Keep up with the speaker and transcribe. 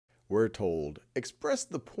we're told, express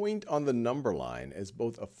the point on the number line as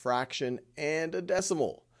both a fraction and a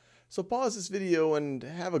decimal. So pause this video and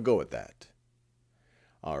have a go at that.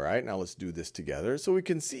 All right, now let's do this together. So we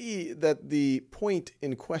can see that the point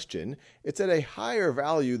in question, it's at a higher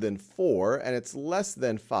value than 4, and it's less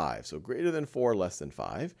than 5. So greater than 4, less than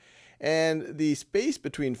 5. And the space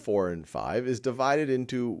between 4 and 5 is divided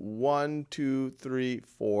into 1, 2, 3,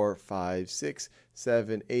 4, 5, 6,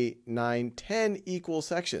 7, 8, 9, 10 equal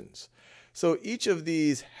sections. So each of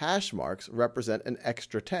these hash marks represent an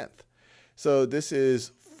extra tenth. So this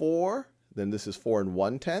is 4, then this is 4 and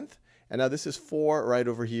 1/10. And now this is 4 right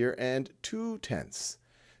over here and 2/10.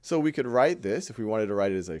 So we could write this, if we wanted to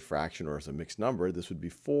write it as a fraction or as a mixed number, this would be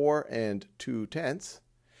 4 and 2/10.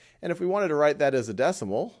 And if we wanted to write that as a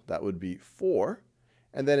decimal, that would be 4.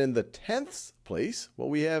 And then in the tenths place, well,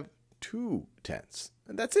 we have 2/10.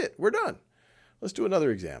 And that's it. We're done. Let's do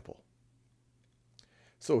another example.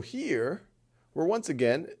 So here, we're once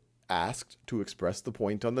again asked to express the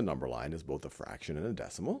point on the number line as both a fraction and a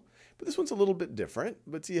decimal. But this one's a little bit different.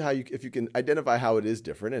 But see how if you can identify how it is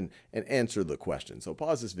different and answer the question. So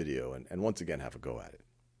pause this video and once again have a go at it.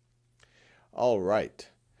 All right.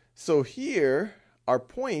 So here, our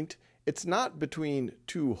point, it's not between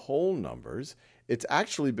two whole numbers. It's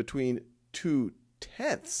actually between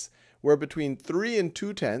 2/10. We're between 3 and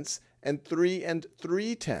 2/10 and 3 and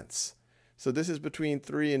 3/10. So this is between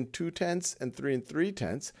 3 and 2/10 and 3 and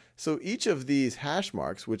 3/10. So each of these hash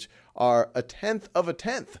marks, which are a tenth of a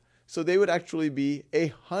tenth, so they would actually be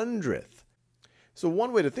 1/100th. So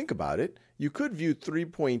one way to think about it, you could view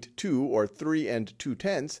 3.2 or 3 and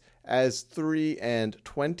 2/10 as 3 and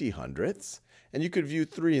 20/100ths. And you could view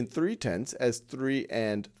 3 and 3/10 as 3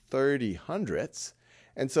 and 30/100ths.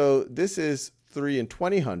 And so this is 3 and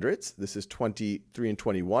 20/100ths. This is 3 and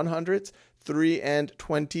 21/100ths. 3 and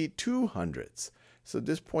 22/100ths. So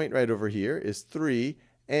this point right over here is 3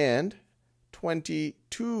 and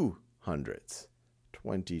 22/100ths.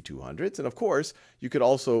 22/100ths. And of course, you could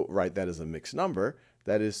also write that as a mixed number.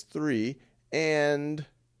 That is 3 and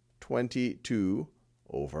 22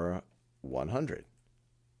 over 100.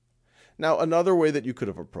 Now, another way that you could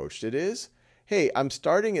have approached it is, hey, I'm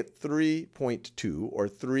starting at 3.2 or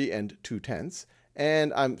 3 and 2/10,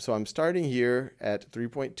 and I'm starting here at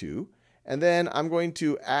 3.2, and then I'm going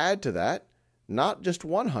to add to that not just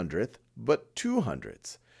 1/100th, but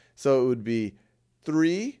 2/100ths. So it would be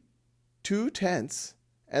 3 2/10,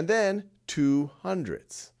 and then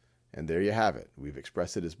 2/100ths. And there you have it. We've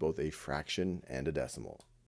expressed it as both a fraction and a decimal.